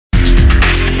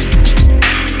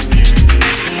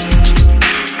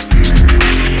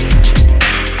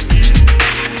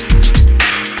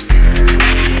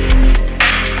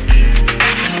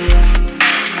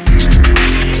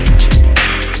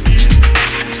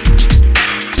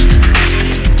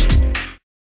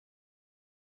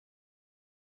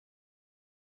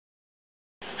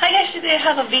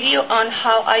have a video on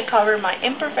how I cover my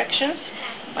imperfections,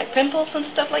 my pimples and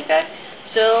stuff like that,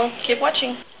 so keep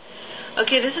watching.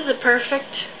 Okay, this is a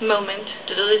perfect moment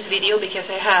to do this video because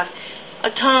I have a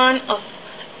ton of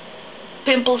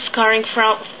pimple scarring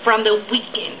from the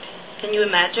weekend. Can you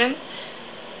imagine?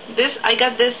 I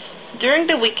got this during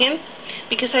the weekend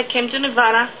because I came to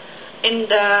Nevada in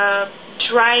the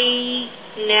dry,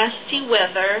 nasty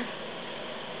weather.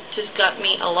 Just got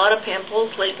me a lot of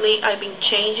pimples. Lately I've been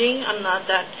changing. I'm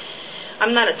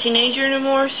not a teenager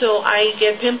anymore, so I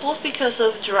get pimples because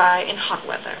of dry and hot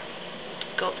weather.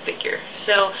 Go figure.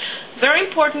 So very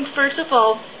important, first of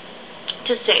all,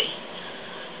 to say,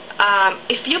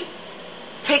 if you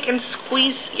pick and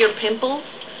squeeze your pimples,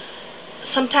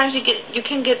 sometimes you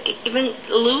can even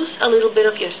lose a little bit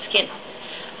of your skin.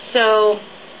 So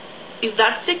if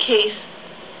that's the case,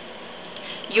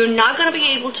 you're not going to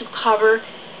be able to cover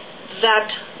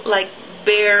that like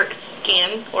bare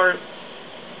skin or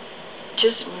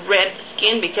just red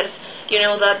skin, because you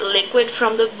know that liquid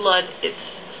from the blood is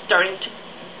starting to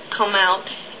come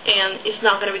out and it's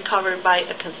not going to be covered by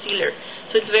a concealer.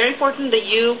 So it's very important that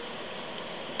you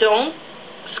don't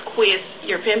squeeze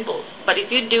your pimples. But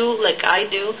if you do, like I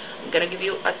do, I'm going to give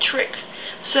you a trick.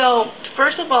 So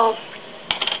first of all,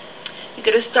 you're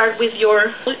going to start with your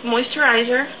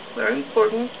moisturizer. Very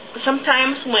important.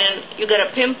 Sometimes when you get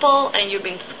a pimple and you've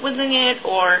been squeezing it,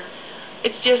 or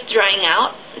it's just drying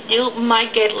out, you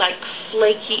might get like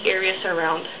flaky areas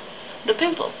around the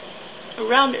pimple,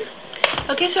 around it.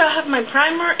 Okay, so I have my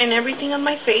primer and everything on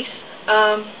my face.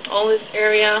 All this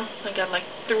area, I got like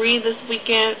 3 this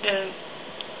weekend and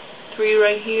 3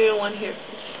 right here, 1 here.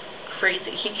 It's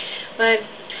crazy. But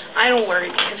I don't worry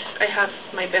because I have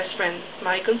my best friend,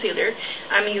 my concealer.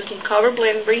 I'm using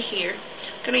CoverBlend right here.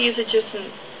 I'm going to use it just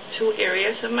in 2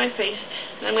 areas of my face.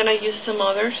 And I'm going to use some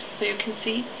others so you can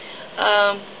see.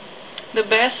 The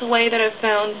best way that I've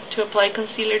found to apply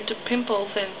concealer to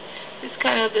pimples and this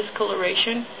kind of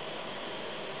discoloration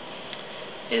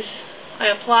is I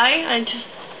apply and just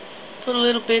put a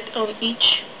little bit on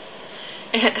each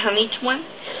one.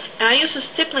 And I use a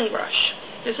stippling brush.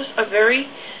 This is a very,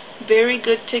 very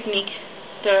good technique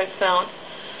that I found.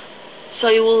 So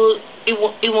it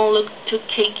won't look too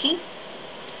cakey,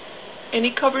 and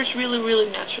it covers really, really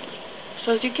naturally.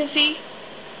 So as you can see,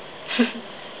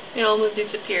 it almost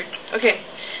disappeared. Okay,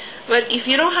 but if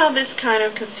you don't have this kind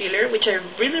of concealer, which I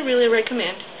really, really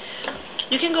recommend,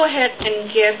 you can go ahead and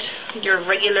get your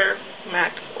regular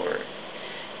MAC or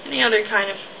any other kind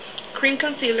of cream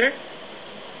concealer.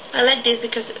 I like this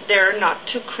because they're not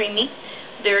too creamy.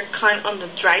 They're kind of on the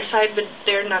dry side, but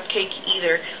they're not cakey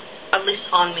either, at least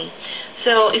on me.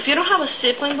 So if you don't have a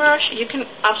stippling brush, you can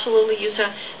absolutely use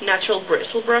a natural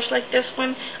bristle brush like this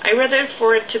one. I rather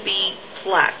for it to be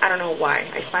flat. I don't know why.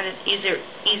 I find it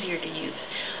easier to use.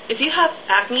 If you have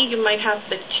acne, you might have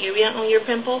bacteria on your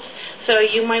pimples, so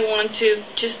you might want to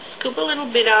just scoop a little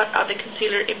bit out of the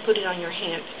concealer and put it on your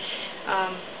hand.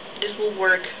 This will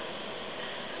work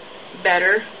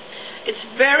better. It's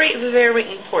very,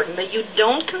 very important that you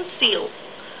don't conceal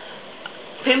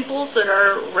pimples that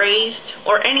are raised,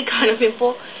 or any kind of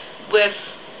pimple, with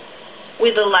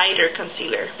a lighter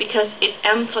concealer, because it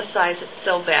emphasizes it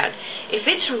so bad. If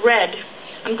it's red,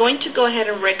 I'm going to go ahead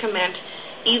and recommend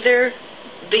either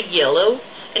the yellow,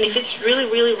 and if it's really,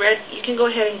 really red, you can go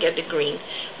ahead and get the green.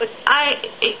 But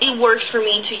it works for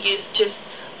me to use just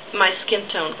my skin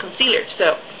tone concealer.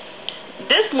 So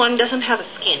this one doesn't have a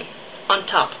skin on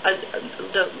top,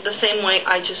 the same way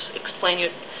I just explained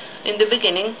it in the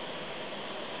beginning.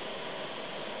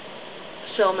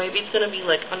 So maybe it's going to be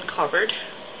like uncovered.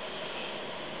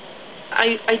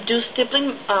 I do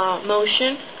stippling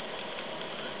motion.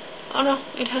 Oh no,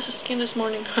 it has a skin this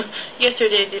morning.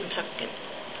 Yesterday it didn't have skin.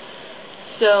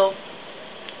 So,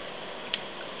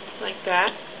 like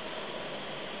that.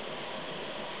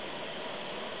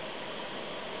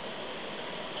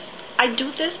 I do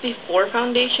this before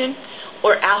foundation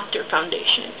or after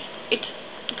foundation. It's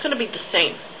going to be the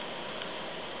same.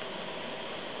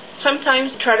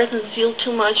 Sometimes I try to conceal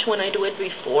too much when I do it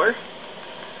before,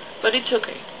 but it's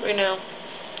okay. Right now,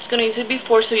 it's going to use it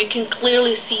before so you can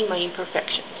clearly see my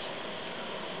imperfections.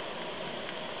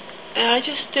 And I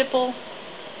just stipple,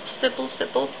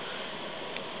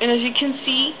 and as you can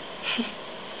see,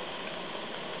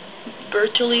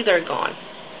 virtually they're gone.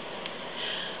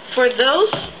 For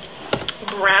those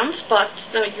brown spots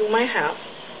that you might have,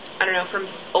 I don't know, from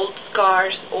old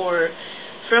scars or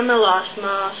from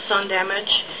melasma, sun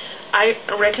damage, I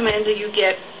recommend that you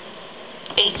get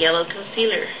a yellow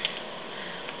concealer.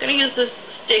 I'm going to use this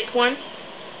stick one.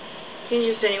 You can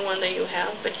use any one that you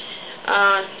have, but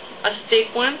a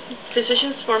stick one.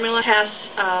 Physicians Formula has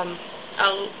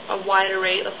a wide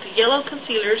array of yellow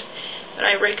concealers that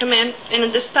I recommend. And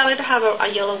in this palette I have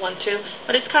a yellow one too,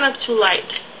 but it's kind of too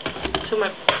light to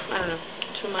my, I don't know,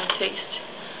 to my taste.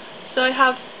 So I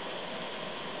have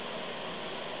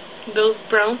those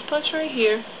brown spots right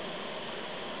here,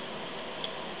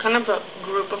 kind of a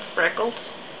group of freckles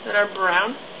that are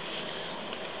brown,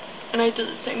 and I do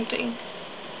the same thing.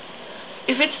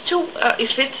 If it's too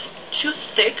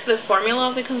thick, the formula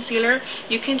of the concealer,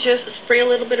 you can just spray a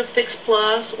little bit of Fix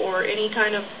Plus or any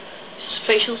kind of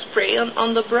facial spray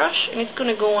on the brush, and it's going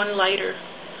to go on lighter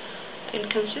in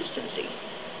consistency.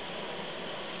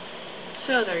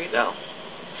 So there you go.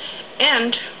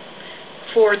 And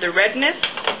for the redness,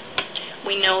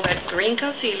 we know that green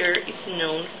concealer is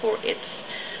known for its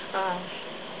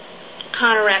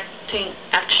counteracting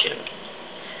action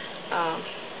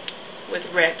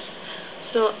with reds.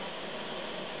 So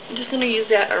I'm just going to use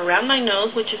that around my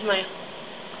nose, which is my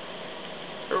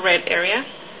red area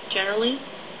generally.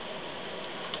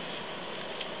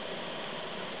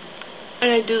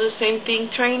 And I do the same thing,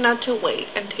 trying not to wait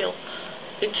until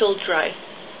it's all dry.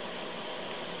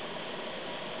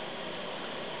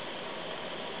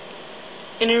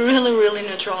 And it really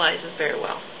neutralizes very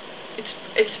well.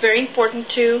 It's very important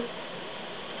to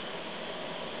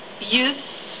use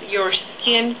your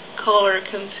skin color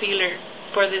concealer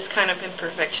for this kind of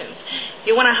imperfections. If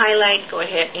you want to highlight, go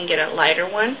ahead and get a lighter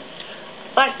one.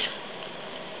 But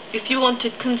if you want to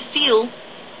conceal,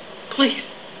 please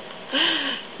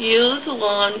use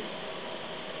one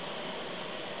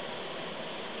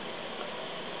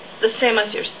the same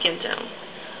as your skin tone,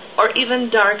 or even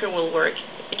darker will work.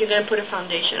 You're going to put a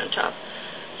foundation on top.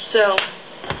 So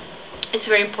it's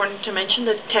very important to mention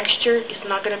that texture is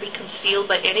not going to be concealed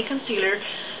by any concealer.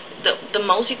 The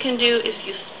most you can do is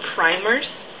use primers.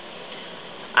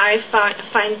 I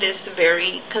find this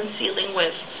very concealing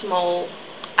with small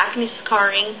acne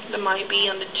scarring that might be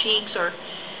on the cheeks, or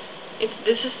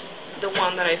this is the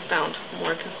one that I found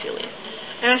more concealing.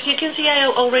 And as you can see,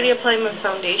 I already applied my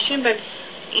foundation, but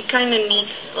it kind of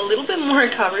needs a little bit more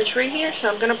coverage right here, so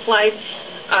I'm going to apply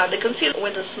the concealer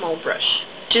with a small brush.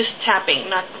 Just tapping,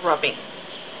 not rubbing.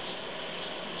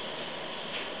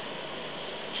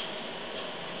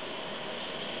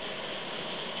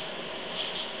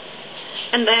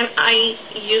 And then I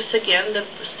use again the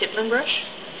stippling brush,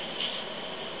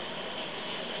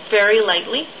 very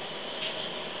lightly.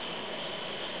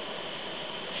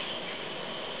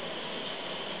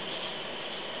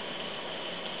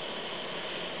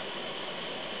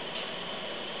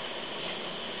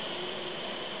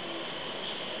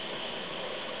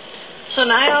 So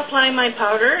now I apply my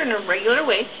powder in a regular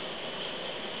way.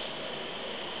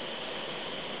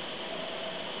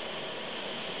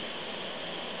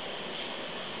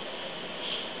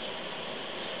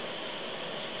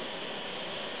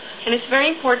 And it's very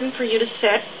important for you to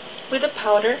set with the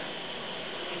powder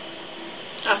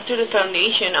after the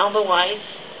foundation, otherwise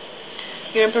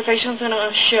your imperfections are going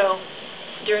to show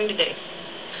during the day.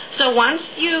 So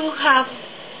once you have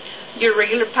your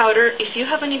regular powder, if you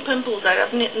have any pimples that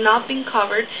have not been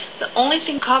covered, the only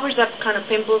thing covers up kind of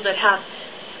pimples that have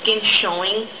skin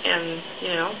showing and, you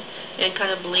know, and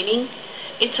kind of bleeding.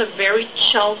 It's a very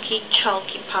chalky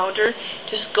powder.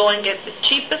 Just go and get the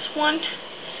cheapest one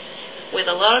with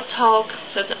a lot of talc.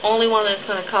 That's the only one that's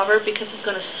going to cover, because it's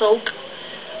going to soak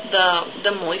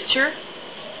the moisture.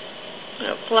 I'm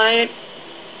going to apply it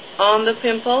on the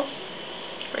pimple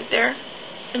right there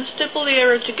and stipple the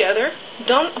area together.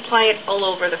 Don't apply it all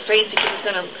over the face, because it's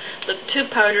going to look too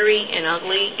powdery and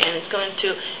ugly, and it's going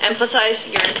to emphasize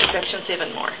your imperfections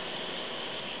even more.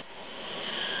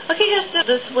 Okay guys, so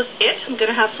this was it. I'm going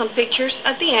to have some pictures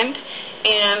at the end,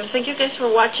 and thank you guys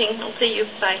for watching. I'll see you.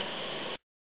 Bye.